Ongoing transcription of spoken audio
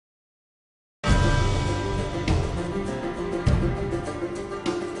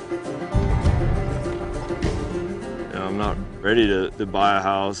ready to buy a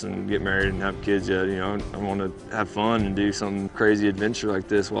house and get married and have kids yet. You know, I want to have fun and do some crazy adventure like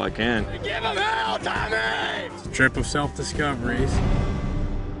this while I can. Give them hell, Tommy! It's a trip of self-discoveries.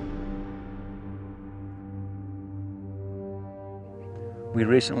 We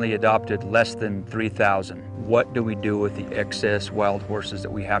recently adopted less than 3,000. What do we do with the excess wild horses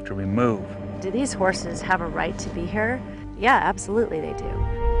that we have to remove? Do these horses have a right to be here? Yeah, absolutely they do.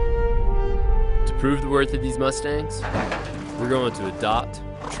 To prove the worth of these Mustangs, we're going to adopt,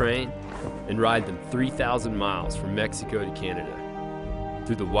 train, and ride them 3,000 miles from Mexico to Canada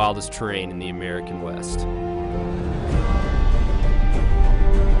through the wildest terrain in the American West.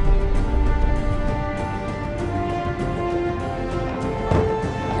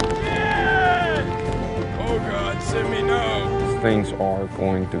 Send me no. Things are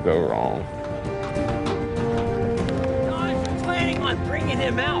going to go wrong. I'm planning on bringing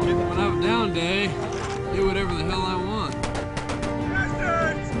him out. When I have a down day, do whatever the hell I want.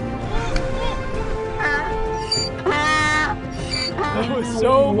 That was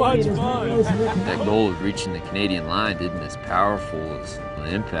so much fun. That goal of reaching the Canadian line isn't as powerful as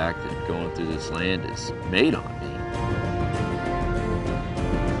the impact that going through this land has made on me.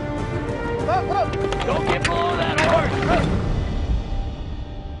 Don't get blown.